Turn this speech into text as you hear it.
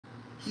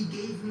he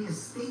gave me a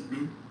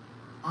statement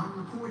on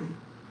recording.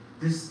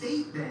 The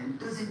state then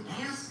doesn't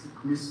ask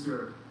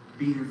Mr.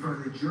 Bean in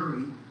front of the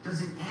jury,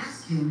 doesn't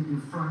ask him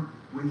in front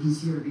when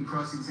he's here to be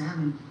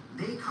cross-examined.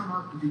 They come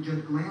up to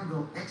Judge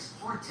Glanville ex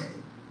parte,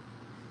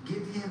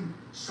 give him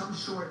some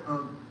sort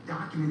of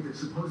document that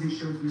supposedly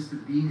shows Mr.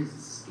 Bean is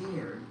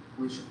scared,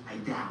 which I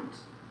doubt.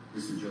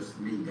 This is just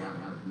me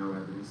doubting, I have no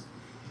evidence.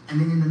 And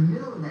then in the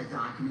middle of that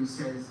document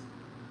says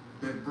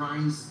that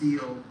Brian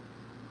Steele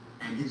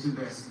and his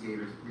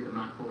investigators, I'm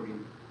not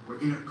quoting, were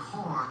in a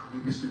car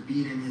with Mr.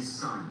 Bean and his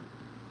son.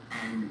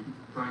 And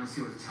Brian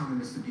Steele was telling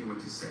Mr. Bean what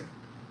to say.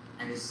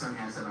 And his son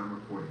has that on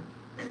recording.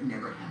 That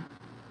never happened.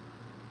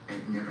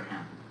 That never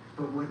happened.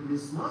 But what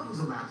Ms. Love was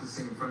allowed to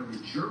say in front of the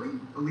jury,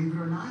 believe it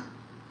or not,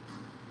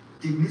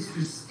 did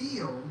Mr.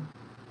 Steele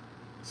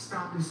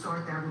stop and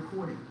start that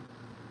recording?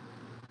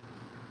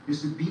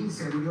 Mr. Bean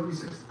said what he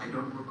always says, I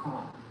don't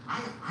recall.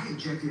 I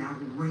objected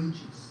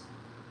outrageous.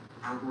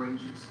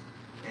 Outrageous.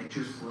 That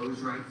just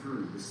flows right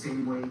through. The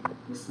same way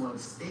Ms. Love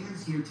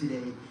stands here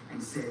today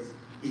and says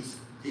it's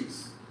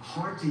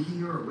hard to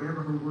hear, or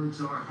whatever her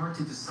words are, hard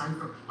to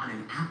decipher on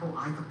an Apple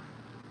iPhone.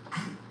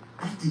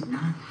 That did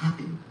not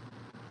happen.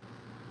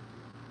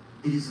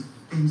 It is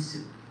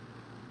offensive.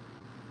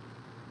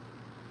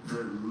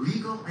 The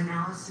legal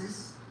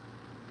analysis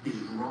is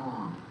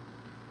wrong.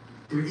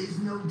 There is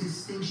no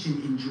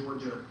distinction in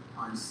Georgia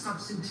on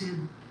substantive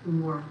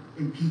or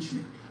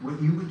impeachment.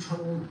 What you were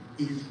told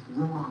is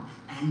wrong.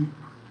 And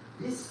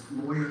this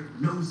lawyer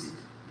knows it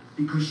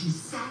because she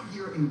sat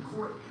here in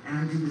court and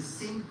I did the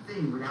same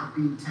thing without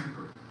being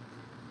tempered.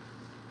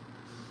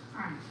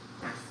 All right.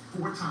 That's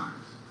 4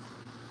 times.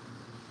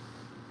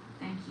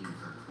 Thank you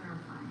for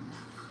clarifying that.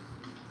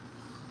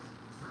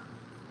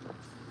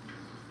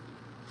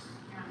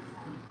 Yeah,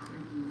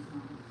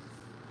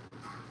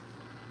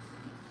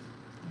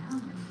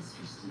 and then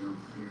Mr. Steele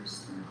clears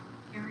the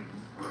area.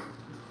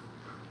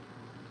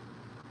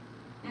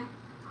 Yeah,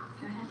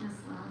 go ahead, Ms.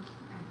 Love.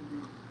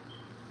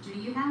 Do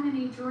you have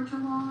any Georgia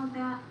law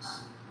that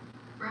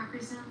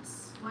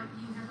represents what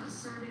you have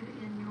asserted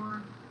in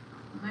your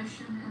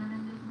motion and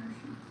amended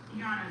motion?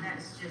 Your Honor,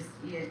 that's just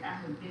it. I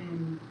have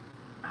been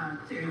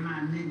clearing my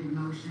amended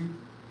motion,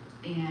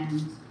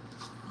 and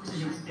to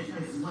the extent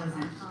that it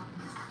wasn't.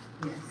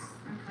 Yes.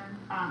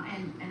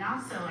 Okay. And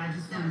also, I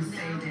just want to say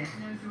that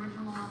no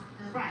Georgia law.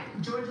 Right,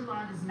 Georgia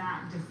law does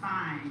not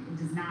define. It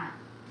does not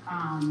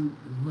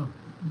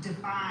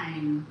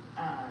define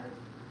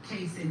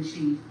case in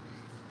chief.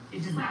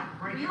 It does not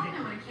break. We all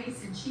know what a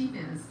case in chief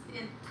is.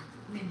 I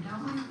mean,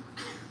 don't we?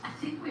 I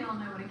think we all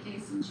know what a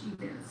case in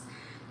chief is.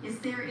 Is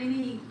there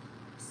any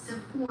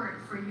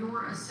support for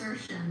your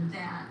assertion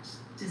that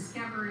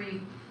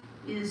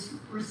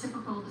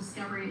reciprocal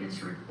discovery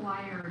is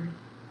required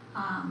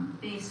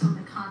based on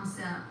the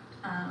concept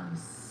of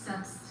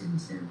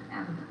substantive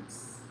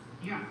evidence?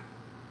 Your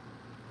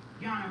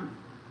Honor,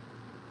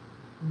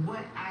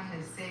 what I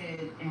have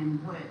said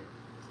and what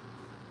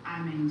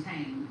I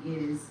maintain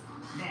is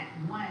that,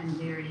 one,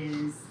 there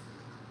is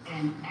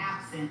an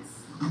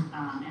absence,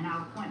 and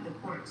I'll point the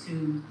court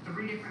to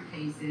 3 different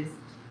cases,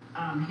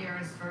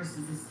 Harris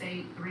versus the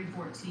state,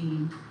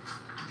 314,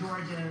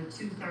 Georgia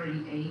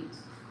 238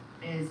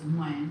 as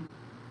one,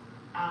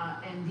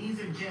 and these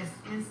are just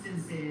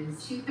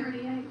instances.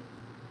 238?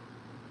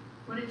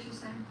 What did you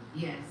say?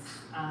 Yes.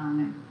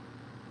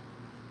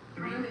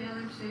 What are the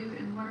other 2,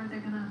 and what are they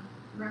going to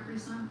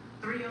represent?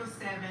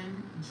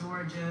 307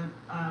 Georgia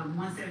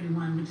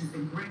 171, which is the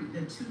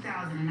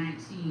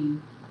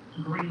 2019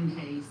 Green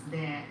case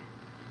that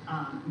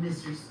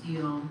Mr.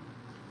 Steele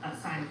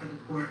cited for the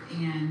court,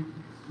 and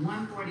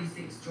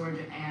 146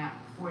 Georgia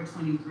App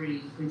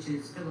 423, which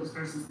is Phillips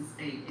versus the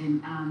state.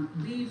 And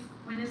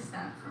when is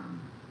that from?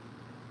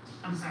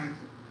 I'm sorry.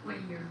 What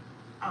year?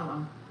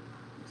 Oh,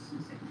 just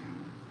 1 second.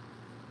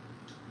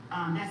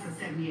 That's a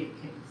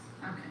 78 case.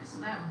 Okay, so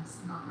that one's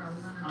not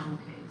relevant at all.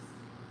 Case.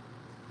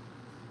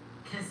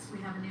 Because we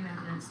have a new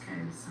evidence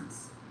code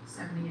since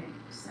 78,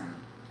 so,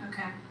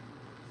 okay.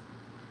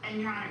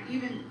 And Your Honor,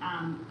 even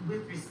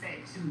with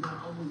respect to the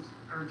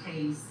older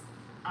case,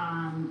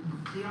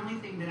 the only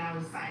thing that I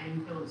was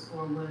citing Phillips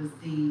for was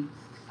the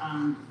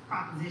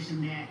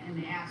proposition that in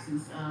the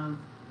absence of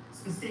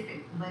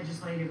specific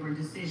legislative or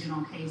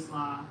decisional case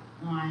law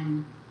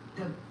on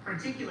the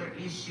particular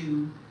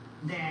issue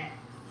that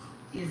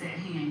is at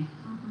hand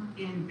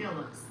in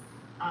Phillips,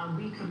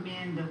 we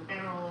commend the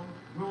Federal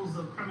Rules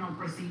of Criminal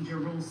Procedure,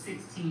 Rule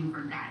 16,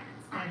 for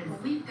guidance. Well,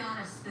 we've got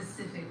a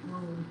specific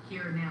rule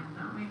here now,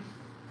 don't we?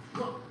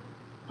 Well,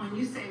 when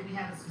you say we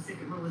have a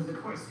specific rule, is the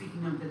court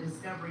speaking of the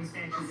discovery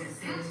statute that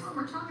says... That's what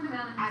we're talking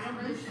about in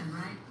this motion,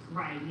 right?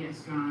 Right,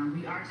 yes, Your Honor.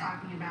 We are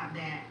talking about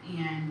that,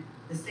 and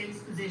the state's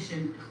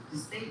position, the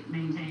state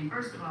maintained,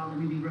 first of all, let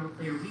me be real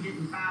clear, we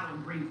didn't file a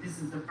brief. This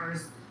is the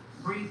first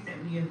brief that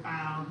we have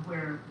filed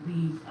where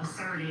we've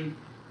asserted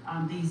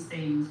these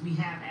things. We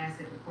have asked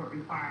that the court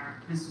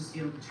require Mr.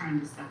 Steele to turn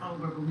this stuff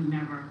over, but we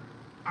never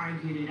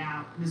argued it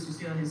out. Mr.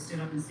 Steele has stood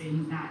up and said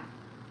he's not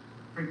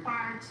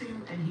required to,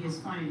 and he has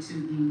pointed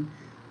to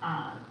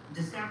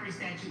discovery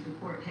statute, the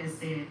court has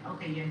said,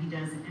 okay, yeah, he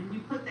doesn't. And we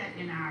put that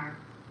in our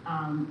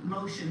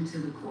motion to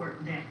the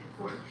court, that the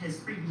court has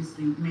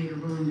previously made a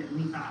ruling that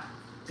we thought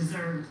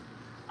deserved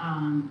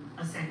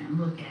a second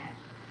look at.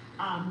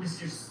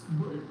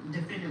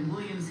 Defendant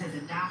Williams has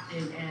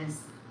adopted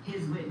as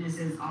his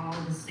witnesses all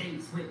the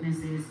state's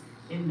witnesses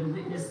in the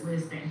witness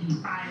list that he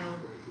filed.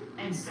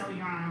 And so,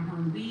 Your Honor,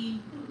 when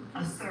we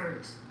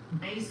assert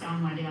based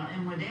on Waddell,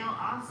 and Waddell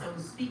also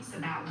speaks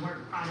about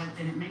work product,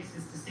 and it makes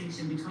this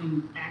distinction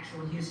between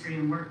actual history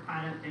and work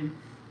product and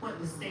what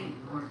the state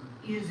or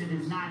is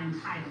and is not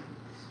entitled.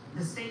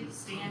 The state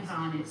stands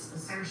on its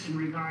assertion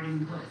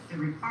regarding what the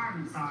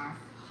requirements are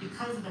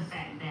because of the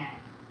fact that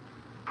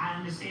I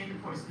understand the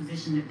court's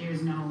position that there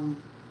is no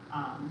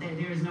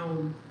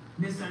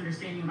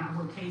misunderstanding about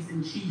what case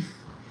in chief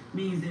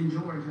means in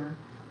Georgia,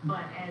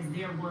 but as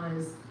there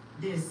was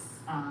this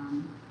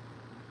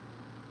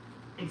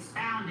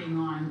expounding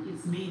on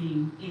its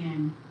meaning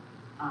in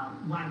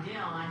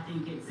Waddell, I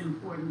think it's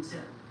important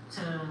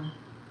to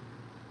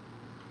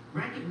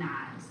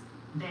recognize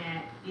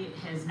that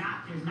there's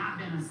not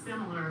been a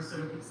similar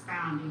sort of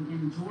expounding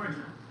in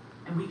Georgia,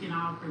 and we can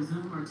all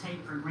presume or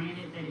take for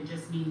granted that it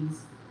just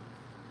means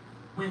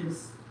when the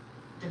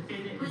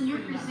defendant when is you're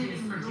putting up his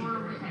presenting your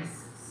particular case.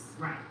 witnesses.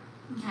 Right.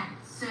 Okay,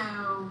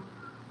 so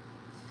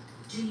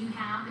do you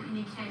have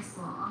any case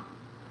law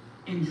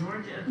In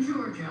Georgia,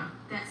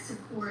 that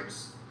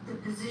supports the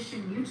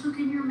position you took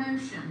in your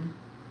motion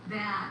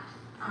that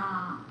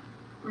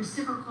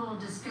reciprocal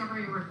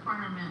discovery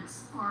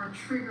requirements are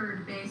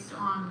triggered based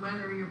on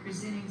whether you're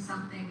presenting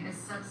something as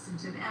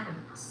substantive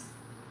evidence?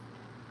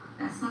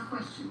 That's my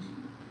question to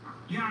you.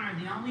 Your Honor,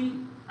 the only,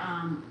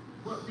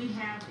 what we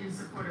have in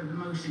support of the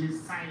motion is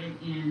cited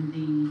in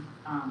the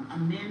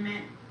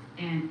amendment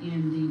and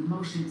in the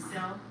motion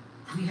itself.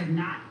 We have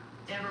not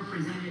ever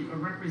presented or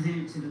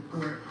represented to the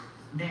court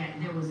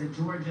that there was a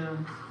Georgia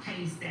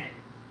case that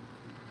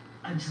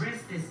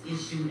addressed this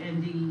issue,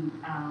 and the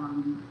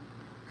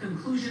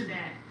conclusion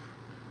that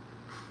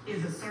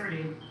is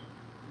asserted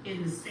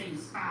in the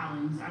state's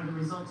filings are the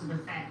result of the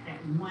fact that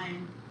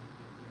one,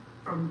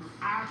 from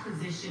our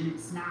position,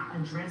 it's not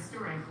addressed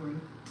directly,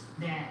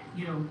 that,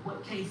 you know,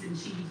 what case in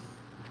chief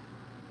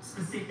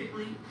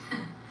specifically.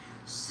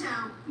 So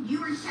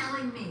you are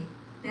telling me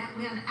that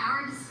when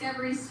our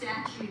discovery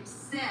statute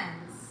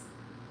says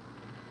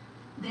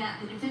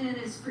that the defendant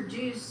is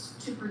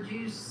to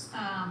produce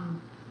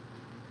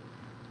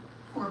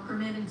or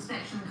permit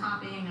inspection,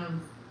 copying of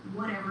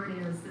whatever it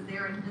is that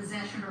they're in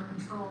possession or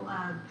control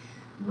of,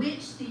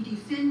 which the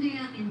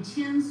defendant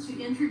intends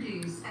to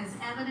introduce as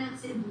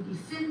evidence in the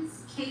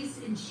defense case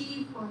in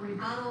chief or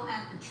rebuttal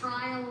at the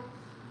trial,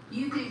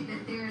 you think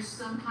that there's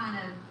some kind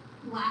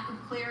of lack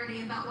of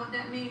clarity about what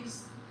that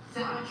means? Is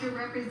that what you're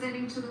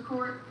representing to the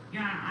court?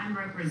 Your Honor, I'm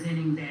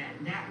representing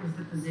that was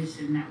the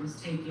position that was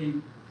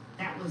taken.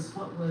 That was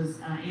what was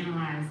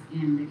analyzed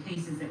in the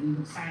cases that we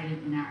have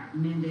cited in our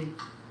amended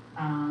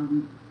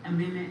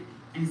amendment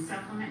and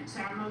supplement to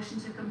our motion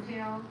to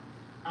compel.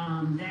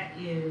 That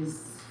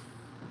is,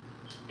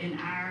 in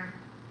our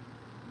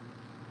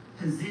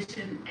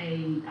position,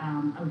 a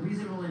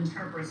reasonable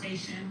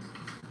interpretation,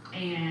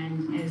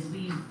 and as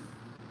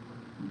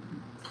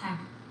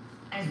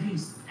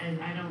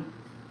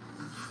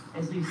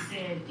we've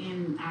said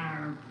in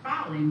our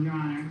filing, Your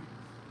Honor,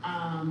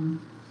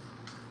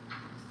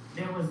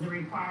 there was the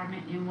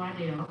requirement in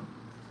Waddell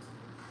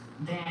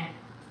that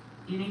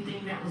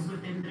anything that was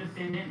within the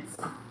defendant's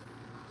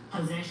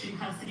possession,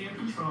 custody, or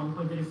control,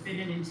 where the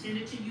defendant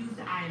intended to use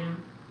the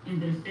item in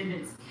the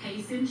defendant's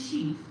case in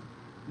chief,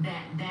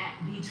 that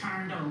be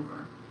turned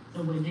over.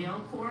 The Waddell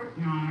court,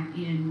 Your Honor,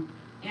 in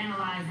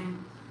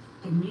analyzing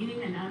the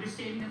meaning and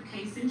understanding of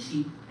case in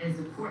chief, as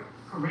the court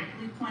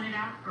correctly pointed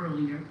out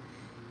earlier,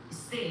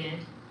 said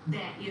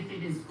that if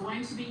it is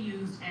going to be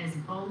used as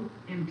both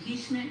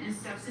impeachment and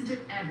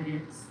substantive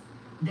evidence,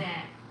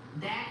 that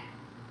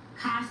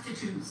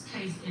constitutes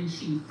case in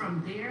chief.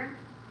 From there,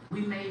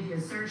 we made the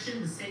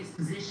assertion, the state's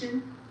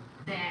position,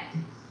 that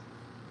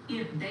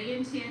if they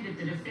intend, if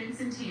the defense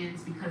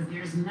intends, because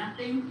there's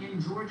nothing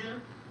in Georgia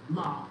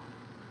law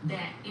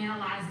that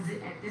analyzes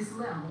it at this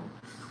level,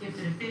 if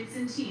the defense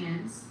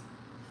intends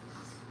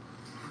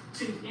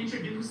to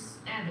introduce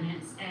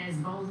evidence as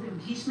both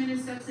impeachment and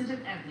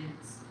substantive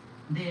evidence,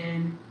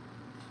 then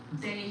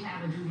they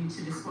have a duty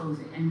to disclose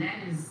it. And that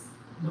is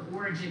the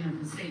origin of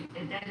the state,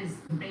 and that is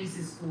the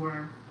basis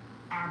for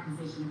our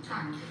position of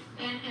time.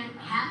 And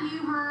have you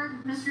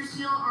heard Mr.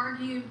 Steele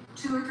argue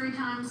 2 or 3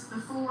 times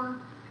before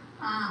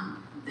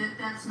that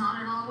that's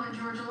not at all what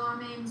Georgia law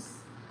means?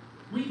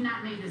 We've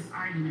not made this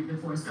argument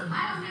before, so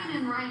I don't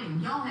mean in writing.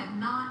 Y'all have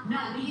not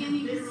had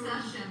any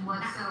discussion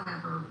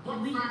whatsoever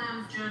in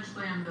front of Judge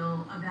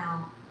Glanville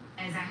about.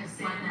 As I have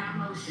said in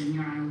my motion,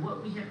 Your Honor,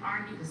 what we have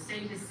argued, the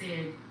state has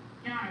said,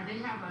 Your Honor, they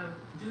have a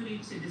duty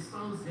to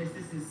disclose this.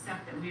 This is stuff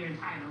that we are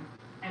entitled.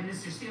 And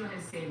Mr. Steele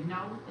has said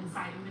no, in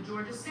citing the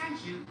Georgia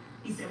statute.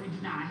 He said we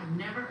do not. I have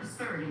never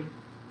asserted,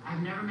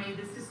 I've never made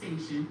this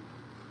distinction.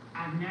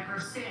 I've never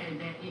said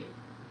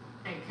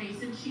that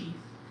case in chief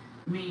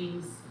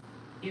means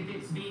if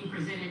it's being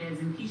presented as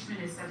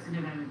impeachment as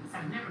substantive evidence.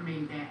 I've never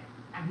made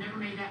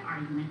that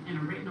argument in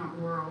a written or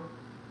oral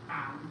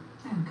filing.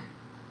 Okay.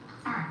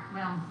 All right,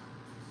 well,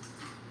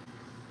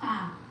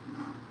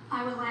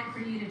 I would like for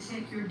you to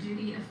take your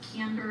duty of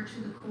candor to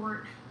the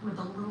court with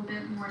a little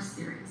bit more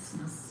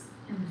seriousness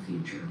in the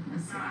future,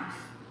 Ms. Love.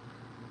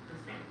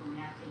 Respectfully,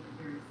 I take it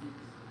very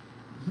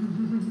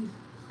seriously.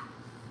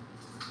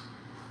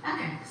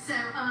 Okay, so,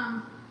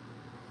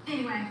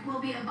 anyway,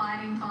 we'll be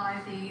abiding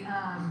by the,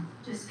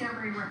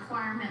 discovery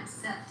requirements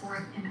set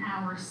forth in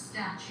our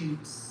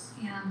statutes.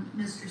 And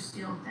Mr.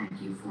 Steele,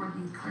 thank you for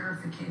the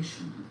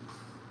clarification.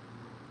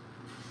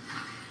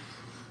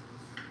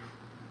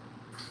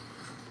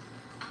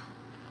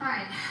 All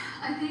right,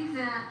 I think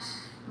that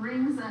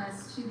brings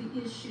us to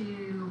the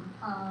issue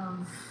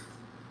of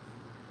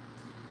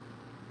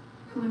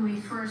when we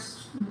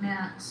first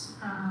met,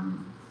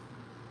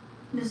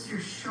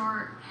 Mr.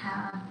 Short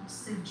had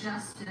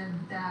suggested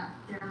that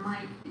there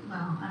might be,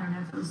 well, I don't know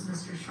if it was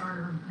Mr. Short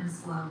or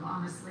Ms. Love,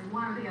 honestly,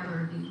 one or the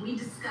other of you. We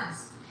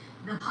discussed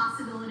the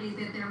possibility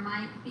that there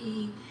might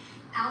be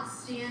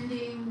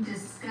outstanding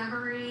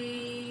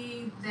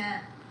discovery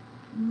that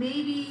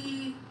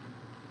maybe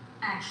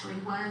actually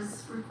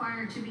was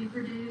required to be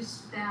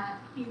produced that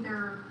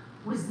either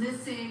was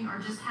missing or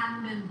just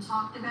hadn't been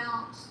talked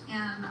about.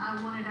 And I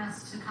wanted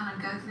us to kind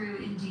of go through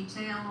in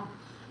detail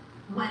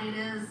what it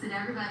is that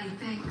everybody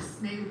thinks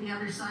maybe the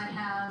other side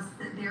has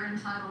that they're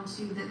entitled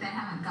to that they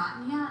haven't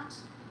gotten yet.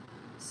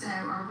 So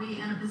are we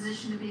in a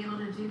position to be able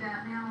to do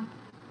that now?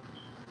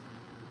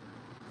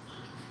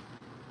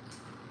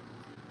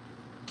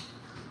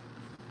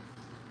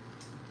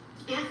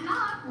 If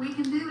not, we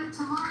can do it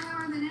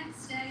tomorrow or the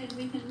next day, and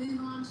we can move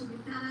on to,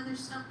 we've got other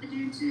stuff to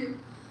do too.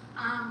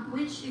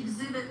 Which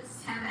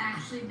exhibits have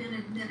actually been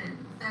admitted?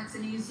 That's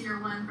an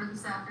easier one for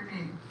this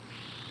afternoon.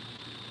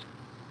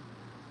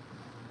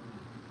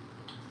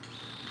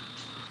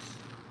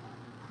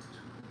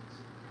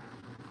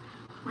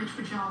 Which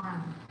would y'all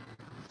rather?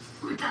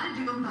 We gotta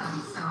do them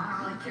both, so I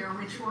don't really care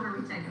which order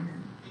we take them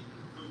in.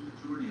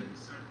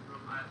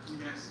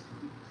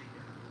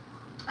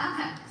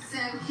 Okay, so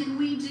can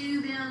we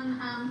do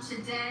then,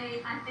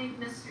 today, I think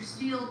Mr.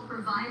 Steele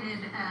provided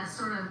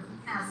sort of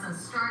as a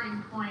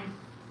starting point,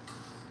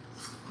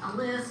 a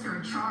list or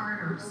a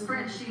chart or a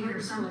spreadsheet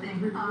or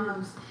something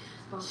of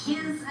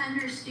his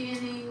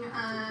understanding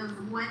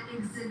of what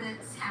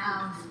exhibits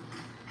have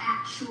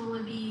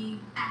actually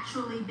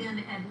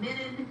been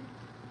admitted.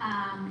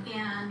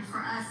 And for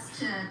us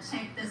to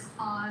take this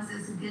pause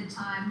is a good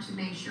time to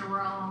make sure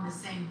we're all on the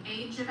same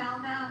page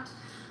about that.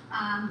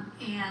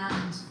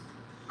 And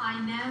I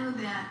know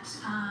that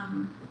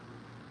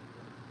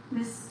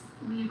Ms.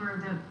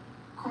 Weaver, the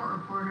court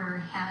reporter,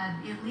 had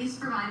at least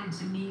provided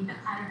to me, but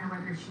I don't know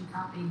whether she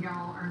copied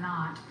y'all or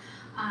not,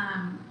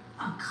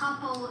 a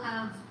couple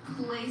of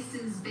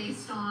places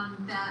based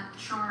on that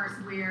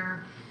chart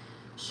where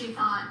she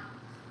thought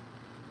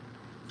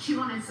she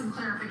wanted some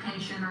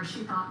clarification, or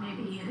she thought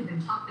maybe it had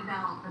been talked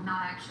about but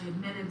not actually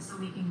admitted, so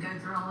we can go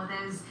through all of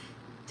those.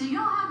 Do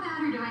y'all have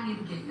that, or do I need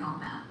to get y'all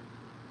that?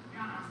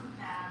 Your Honor, we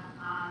have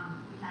that.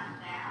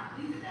 I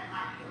believe that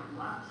might be a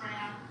rough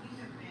draft. We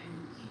have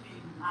been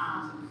keeping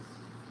a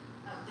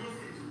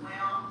list as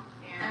well,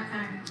 and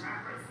Okay. we've been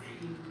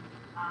referencing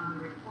the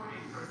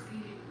reported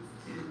proceedings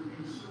to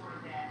ensure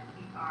that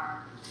we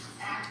are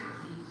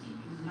accurately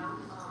keeping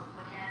notes of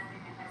what has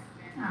been and hasn't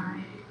been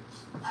admitted.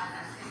 As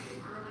I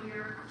stated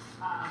earlier,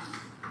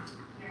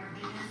 there have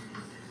been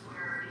instances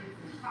where it has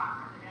been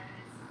proper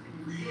evidence has been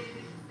admitted,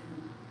 it has been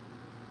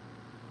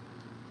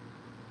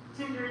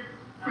tendered.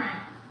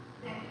 Right.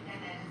 And that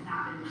has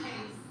not been the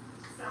case.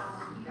 So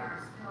we are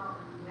still,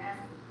 and we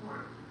ask the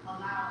court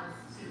allow us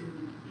to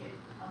get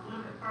a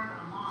little bit further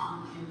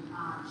along in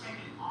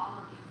checking all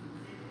of these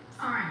exhibits.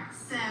 All right,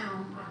 so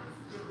What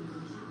has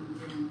really truly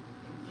been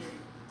admitted.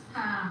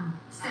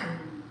 so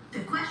the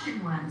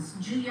question was,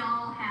 do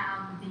y'all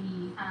have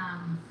the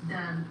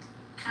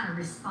kind of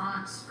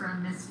response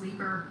from Ms.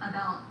 Weaver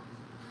about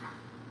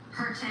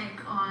her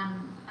take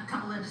on a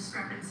couple of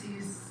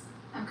discrepancies?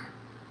 Okay.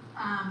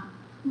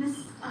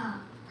 Ms.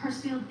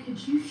 Hirschfield,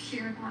 could you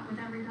share that with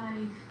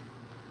everybody?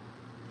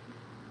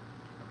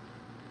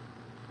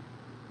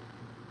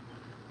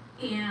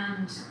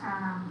 And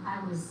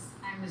I was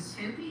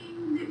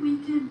hoping that we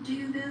could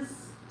do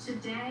this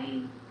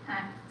today.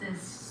 The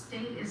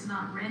state is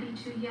not ready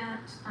to yet.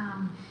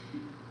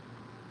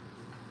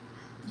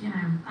 You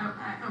know,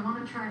 I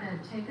want to try to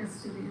take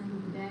us to the end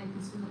of the day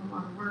because we have a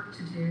lot of work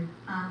to do.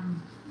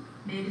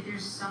 Maybe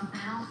there's something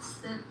else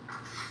that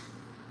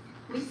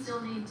we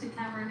still need to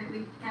cover that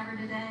we cover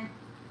today.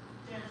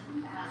 Judge,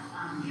 we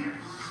have here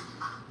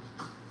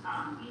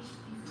each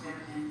piece of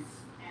evidence,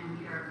 and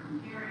we are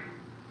comparing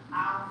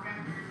our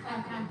record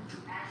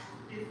with the actual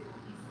physical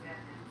piece of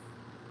evidence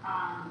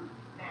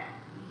that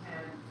we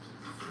have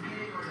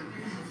submitted or the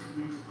business has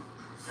submitted.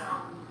 So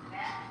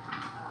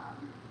that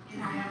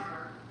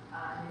endeavor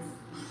is.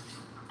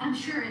 I'm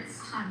sure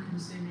it's time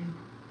consuming,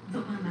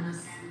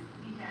 voluminous. And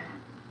we have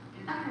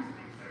endeavored to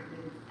make sure that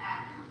it's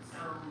accurate.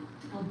 So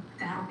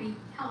be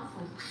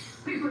helpful.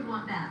 We would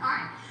want that. All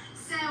right.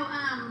 So,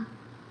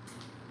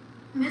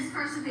 Ms.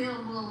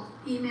 Percival will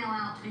email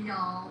out to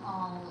y'all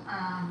all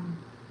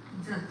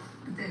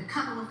the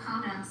couple of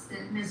comments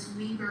that Ms.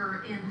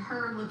 Weaver, in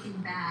her looking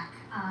back,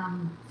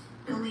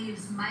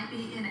 believes might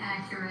be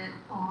inaccurate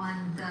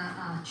on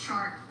the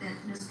chart that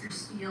Mr.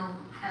 Steele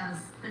has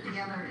put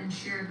together and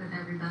shared with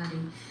everybody.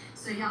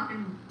 So y'all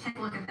can take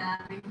a look at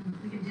that. We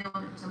can deal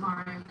with it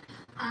tomorrow.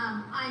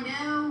 I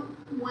know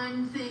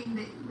one thing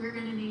that we're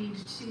going to need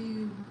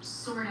to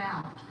sort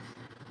out.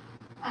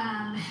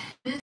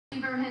 Ms.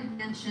 Weaver had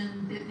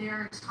mentioned that there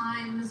are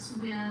times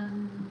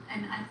when,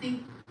 and I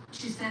think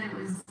she said it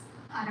was,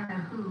 I don't know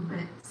who,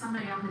 but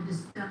somebody on the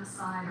defense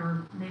side,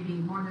 or maybe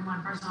more than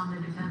one person on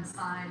the defense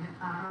side,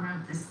 I don't know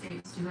if the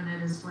state's doing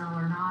it as well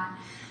or not,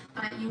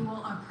 but you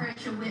will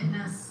approach a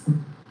witness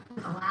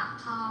with a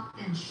laptop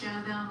and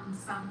show them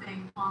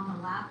something on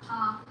the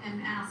laptop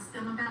and ask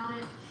them about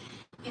it.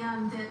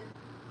 And that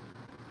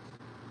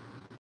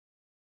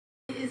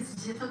it is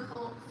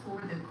difficult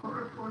for the court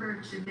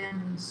reporter to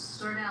then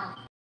sort out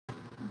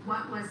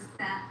what was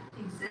that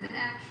exhibit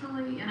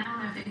actually, and I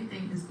don't know if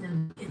anything has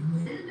been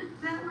admitted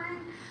that way,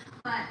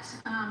 but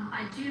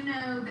I do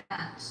know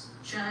that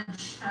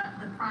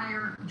the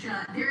prior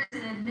judge, there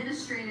is an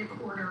administrative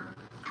order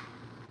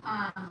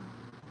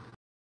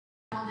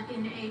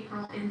in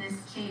April in this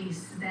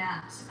case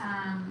that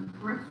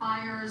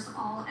requires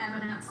all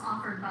evidence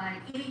offered by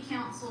any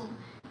counsel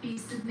be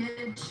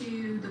submitted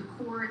to the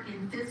court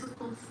in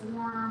physical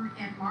form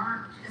and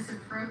marked as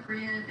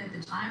appropriate at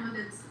the time of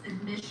its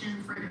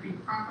admission for it to be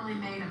properly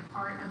made a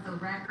part of the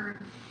record,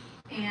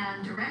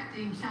 and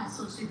directing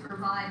counsel to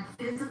provide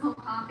physical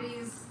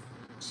copies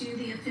to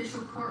the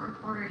official court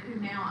reporter, who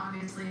now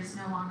obviously is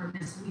no longer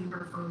Ms.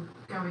 Weaver for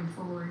going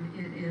forward.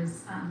 It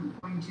is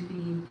going to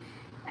be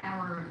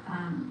our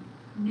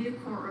new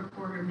court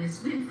reporter, Ms.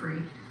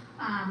 Winfrey.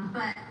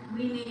 But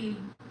we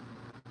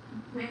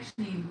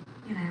actually need,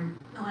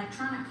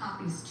 electronic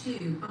copies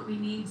too, but we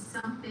need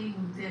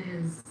something that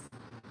is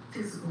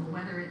physical,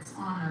 whether it's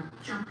on a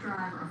jump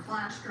drive or a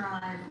flash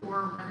drive,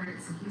 or whether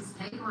it's a piece of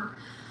paper.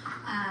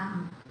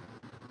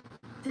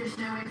 There's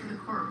no way for the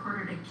court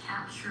reporter to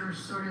capture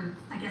sort of,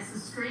 I guess, a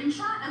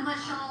screenshot,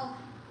 unless y'all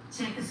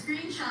take a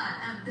screenshot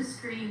of the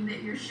screen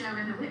that you're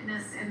showing the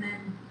witness and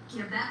then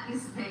give that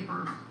piece of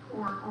paper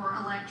or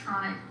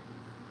electronic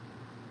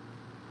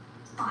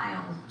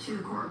file to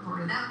the court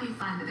reporter. That would be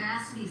fine, but there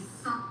has to be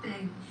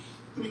something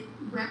that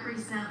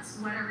represents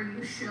whatever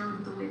you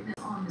showed the witness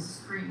on the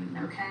screen,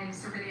 okay?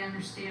 Does everybody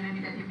understand?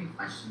 Anybody have any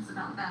questions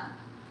about that?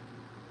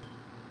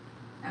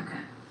 Okay.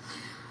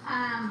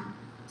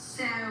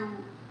 So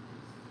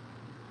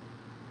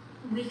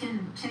we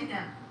can take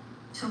up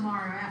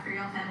tomorrow, after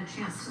y'all had a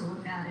chance to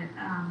look at it,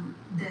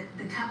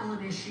 the couple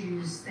of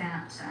issues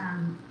that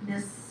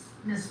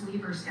Miss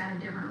Weaver's got a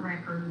different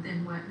record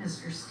than what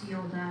Mr.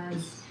 Steele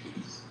does.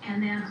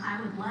 And then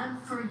I would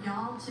love for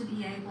y'all to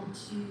be able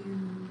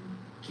to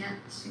get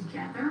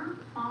together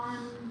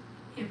on,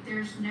 if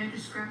there's no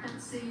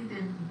discrepancy,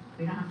 then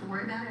we don't have to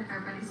worry about it if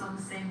everybody's on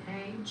the same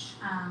page.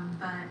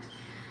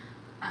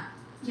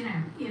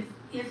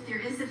 If there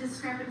is a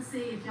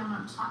discrepancy, if y'all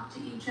don't talk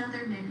to each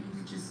other, maybe you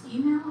could just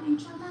email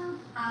each other.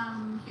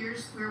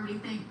 Here's where we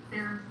think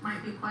there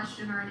might be a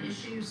question or an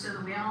issue, so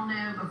that we all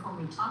know before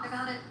we talk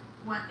about it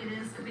what it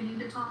is that we need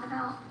to talk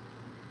about.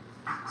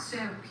 So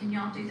can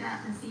y'all do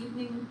that this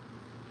evening?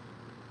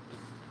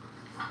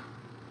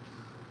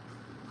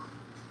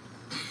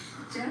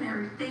 Don't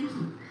ever, thank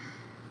you.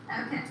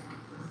 Okay.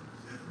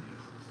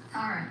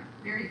 All right,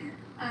 very good.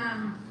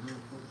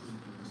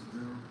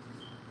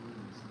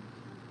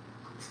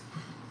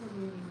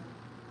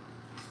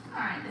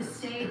 All right, the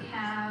state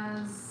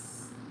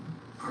has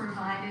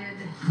provided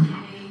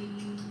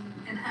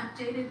an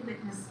updated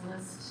witness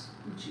list,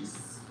 which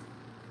is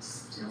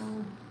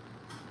still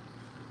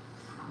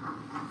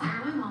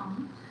fairly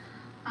long.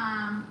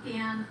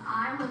 And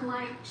I would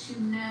like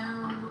to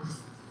know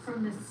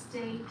from the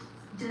state,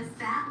 does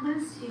that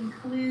list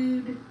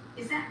include,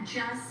 is that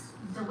just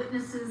the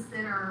witnesses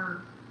that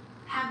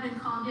have been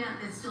called yet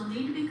that still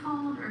need to be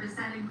called, or does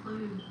that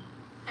include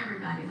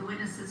everybody, the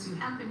witnesses who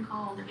have been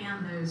called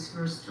and those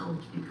who are still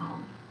to be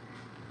called?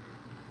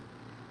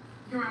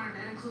 Your Honor,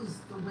 that includes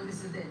the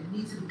witnesses that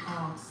need to be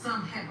called.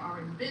 Some have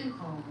already been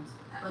called,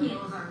 but Yeah.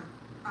 those are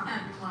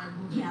everyone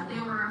who. Yeah,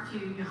 there were a few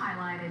you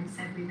highlighted and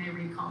said we may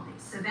recall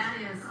these. So that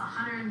is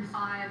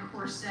 105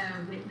 or so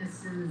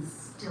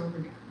witnesses still to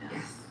go.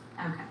 Yes.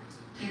 Okay.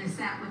 And is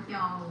that with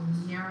y'all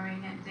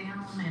narrowing it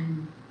down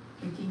and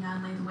picking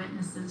only the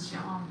witnesses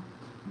y'all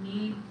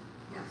need?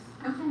 Yes.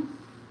 Okay.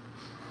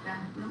 That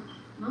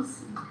we'll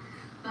see.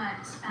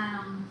 But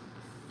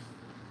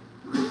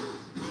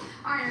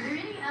all right, are there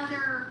any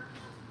other,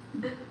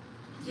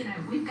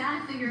 we've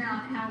got to figure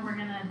out how we're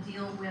gonna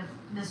deal with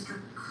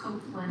Mr.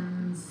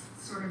 Copeland's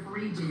sort of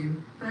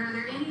redo, but are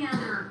there any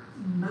other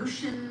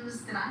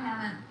motions that I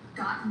haven't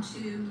gotten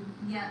to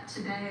yet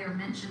today or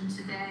mentioned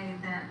today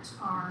that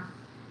are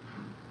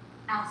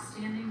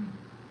outstanding?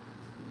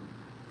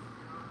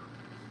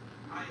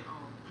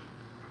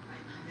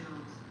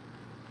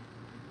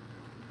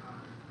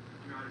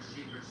 Judge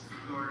Chambers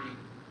regarding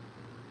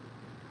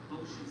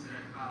motions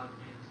that I filed,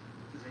 and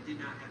because I did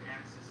not have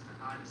access to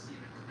Odyssey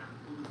and I could not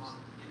pull them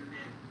off the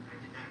internet, I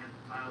did not have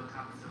file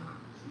copies on my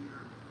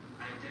computer.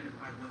 I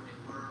identified what they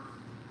were,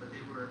 but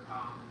they were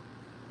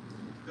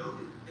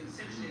noted,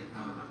 essentially, I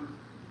would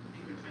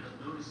think they're kind of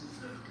notices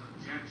of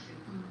objection.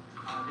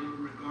 They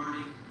were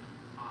regarding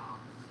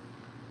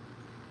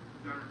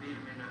may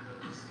or may not know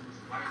this, there was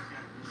a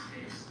wiretap in this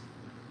case.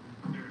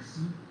 There's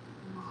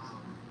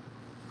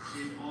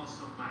and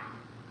also my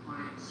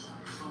client's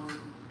phone,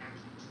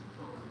 actually 2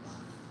 phones,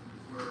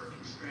 were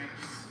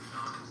extracted from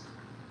numbers.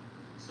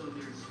 So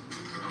there's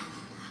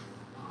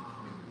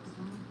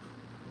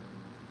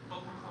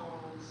phone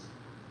calls,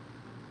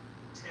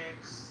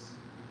 texts,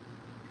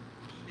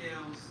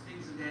 emails,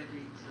 things of that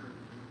nature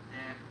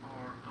that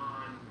are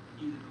on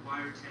either the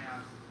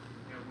wiretap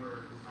that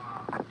were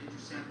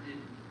intercepted,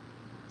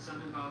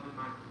 some involving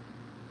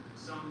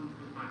some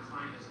with my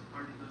client as a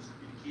part of those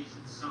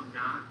communications, some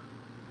not,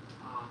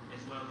 as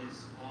well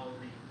as all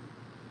the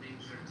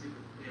things that are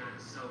typically on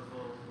a cell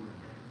phone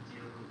that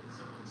deal with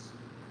someone's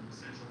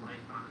essential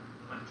life on an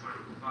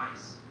electronic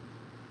device.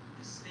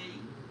 The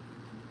state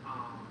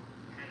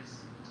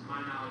has, to my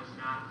knowledge,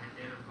 not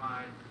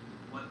identified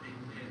what they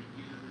plan to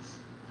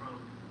use from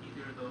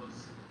either of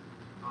those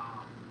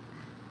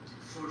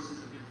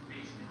sources of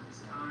information at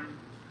this time.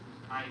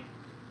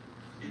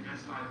 And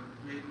that's why I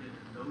labeled it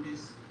a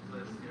notice,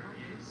 because there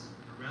is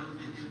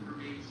irrelevant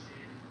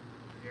information,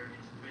 there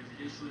is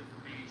prejudicial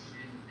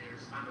information,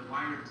 there's on the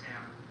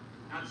wiretap,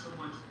 not so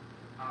much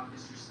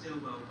Mr.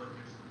 Stillwell, but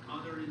there's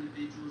other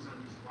individuals on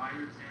these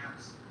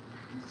wiretaps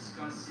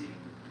discussing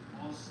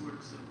all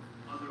sorts of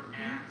other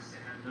acts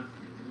that have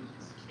nothing to do with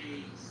this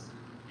case.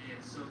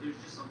 And so there's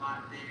just a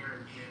lot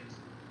there, and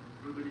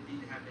we're going to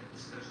need to have that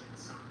discussion at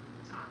some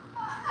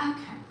time.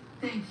 Okay,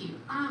 thank you.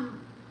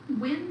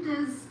 When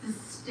does the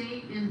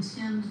state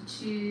intend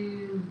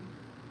to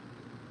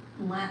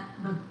let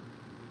the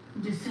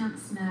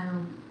defense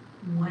know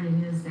what it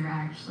is they're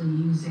actually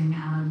using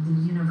out of the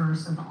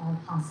universe of all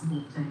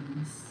possible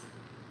things?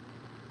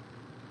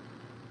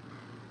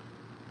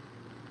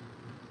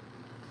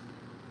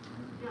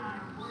 Your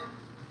Honor, what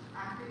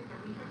I think that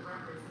we have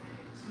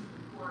represented to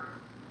the court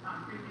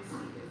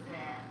previously is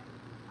that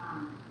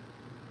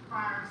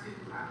prior to,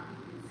 I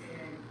believe we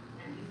said,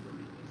 and these would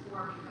be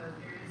before, because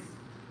there is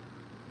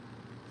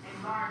a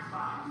large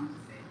volume, to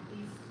say the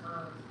least,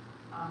 of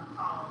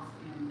calls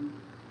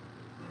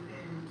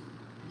within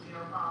the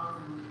jail calls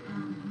and within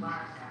the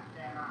wiretap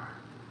that are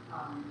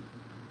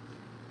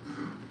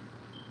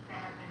that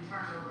have been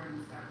turned over and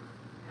stuff.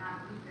 And I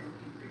believe that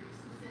we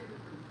previously said it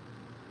was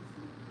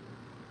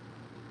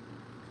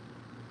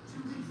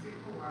 2 weeks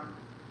before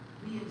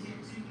we intend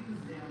to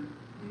use them,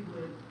 we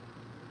would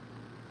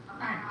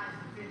apprise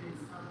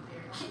defendants of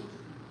their own.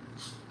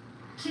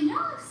 Can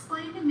y'all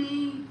explain to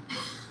me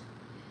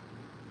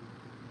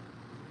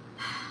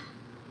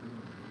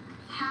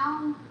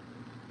how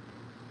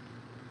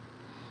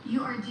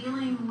you are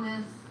dealing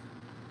with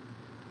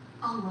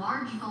a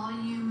large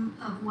volume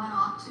of what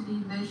ought to be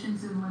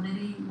motions in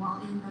limine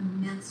while in the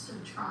midst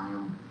of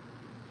trial?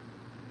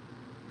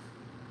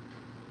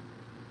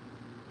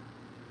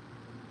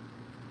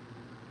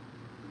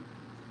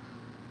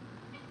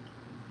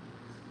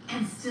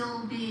 And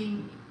still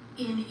being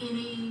in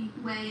any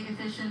way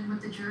efficient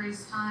with the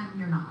jury's time?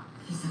 You're not,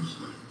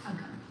 essentially.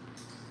 Okay.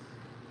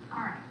 All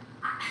right.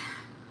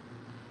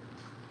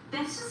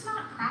 That's just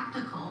not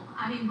practical.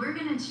 I mean, we're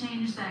going to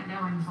change that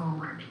going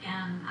forward.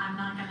 And I'm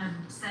not going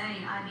to say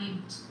I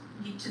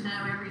need to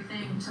know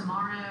everything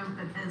tomorrow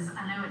because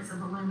I know it's a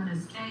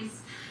voluminous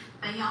case.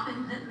 But y'all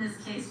been putting this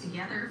case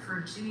together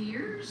for 2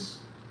 years.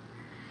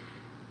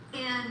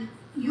 And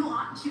you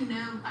ought to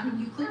know, I mean,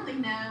 you clearly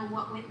know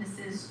what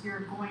witnesses you're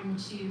going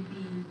to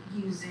be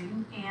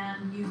using.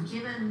 And you've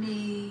given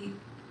me,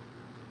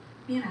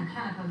 you know,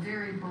 kind of a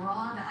very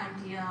broad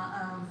idea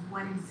of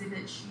what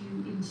exhibits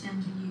you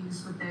intend to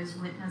use with those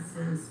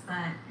witnesses.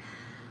 But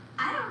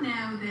I don't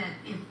know that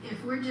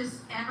if we're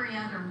just every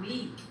other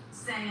week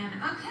saying,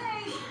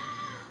 okay,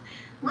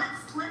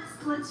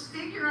 let's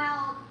figure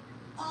out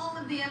all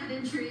of the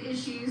evidentiary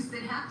issues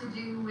that have to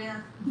do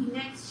with the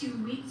next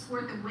 2 weeks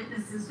worth of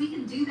witnesses. We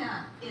can do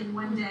that in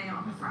one day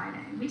on a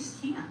Friday. We just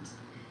can't.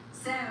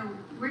 So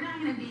we're not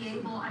going to be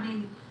able, I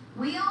mean,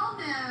 we all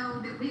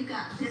know that we've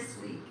got this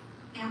week.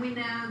 And we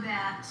know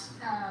that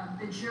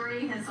the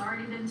jury has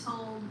already been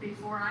told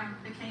before I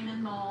became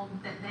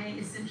involved that they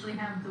essentially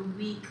have the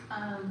week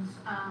of,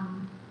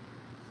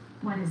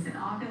 what is it,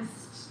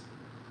 August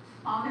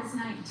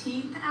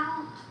 19th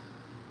out.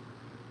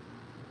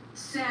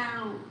 So,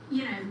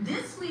 you know,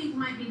 this week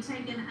might be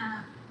taken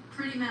up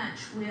pretty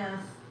much with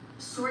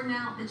sorting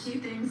out the 2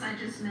 things I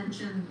just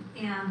mentioned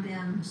and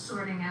then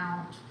sorting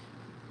out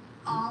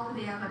all of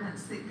the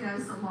evidence that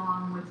goes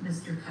along with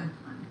Mr.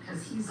 Copeland,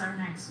 because he's our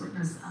next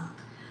witness up.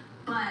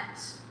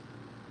 But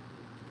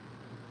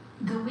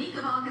the week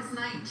of August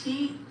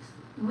 19th,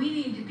 we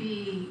need to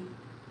be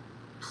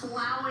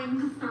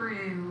plowing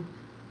through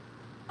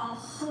a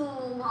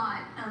whole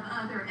lot of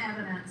other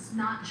evidence,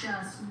 not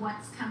just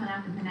what's coming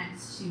up in the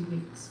next 2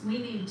 weeks. We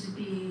need to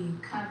be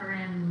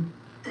covering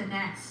the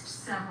next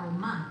several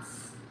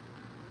months,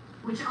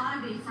 which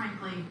ought to be,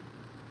 frankly,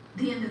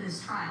 the end of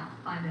this trial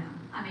by then.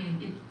 I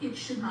mean, it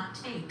should not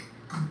take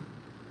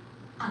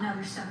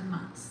another 7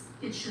 months.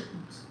 It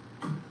shouldn't.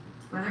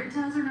 Whether it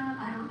does or not,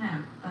 I don't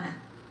know, but,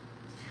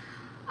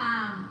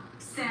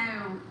 so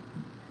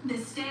the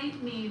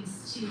state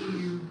needs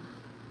to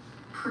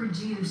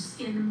produce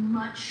in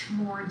much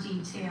more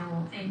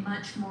detail a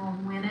much more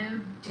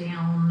winnowed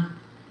down,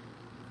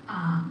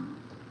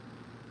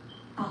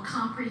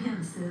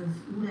 comprehensive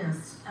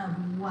list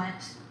of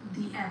what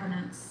the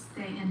evidence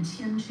they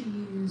intend to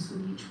use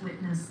with each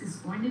witness is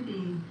going to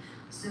be,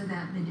 so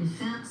that the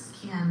defense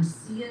can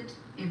see it,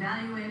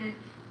 evaluate it,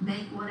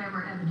 make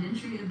whatever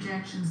evidentiary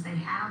objections they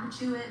have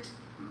to it,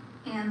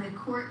 and the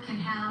court can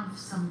have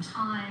some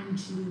time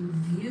to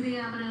view the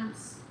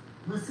evidence,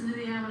 listen to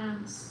the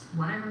evidence,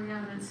 whatever the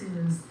evidence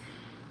is,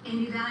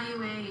 and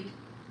evaluate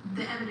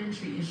the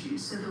evidentiary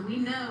issues, so that we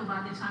know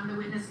by the time the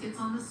witness gets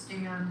on the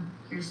stand,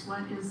 here's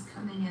what is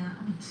coming in.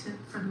 I mean,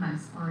 for the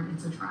most part,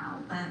 it's a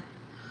trial, but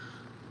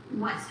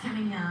what's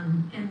coming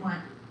in and what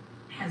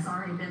has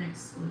already been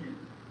excluded.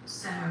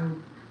 So,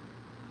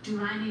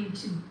 do I need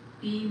to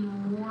be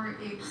more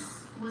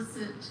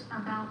explicit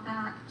about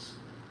that,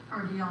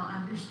 or do y'all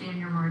understand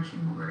your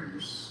marching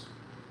orders?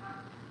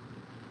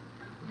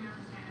 We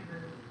understand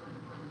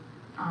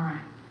that. All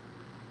right.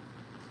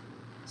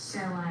 So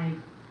I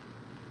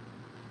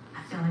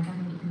feel like I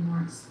need to be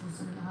more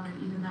explicit about it,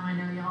 even though I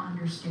know y'all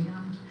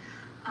understand.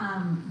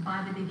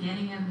 By the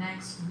beginning of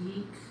next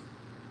week,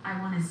 I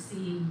want to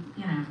see,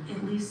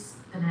 at least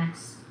the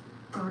next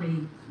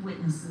 30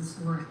 witnesses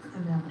worth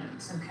of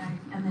evidence, okay?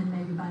 And then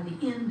maybe by the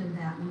end of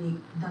that week,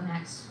 the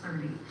next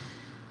 30.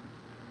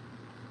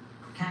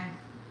 Okay?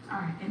 All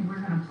right, and we're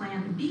going to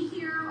plan to be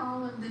here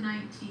all of the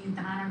 19th,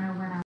 and I don't know when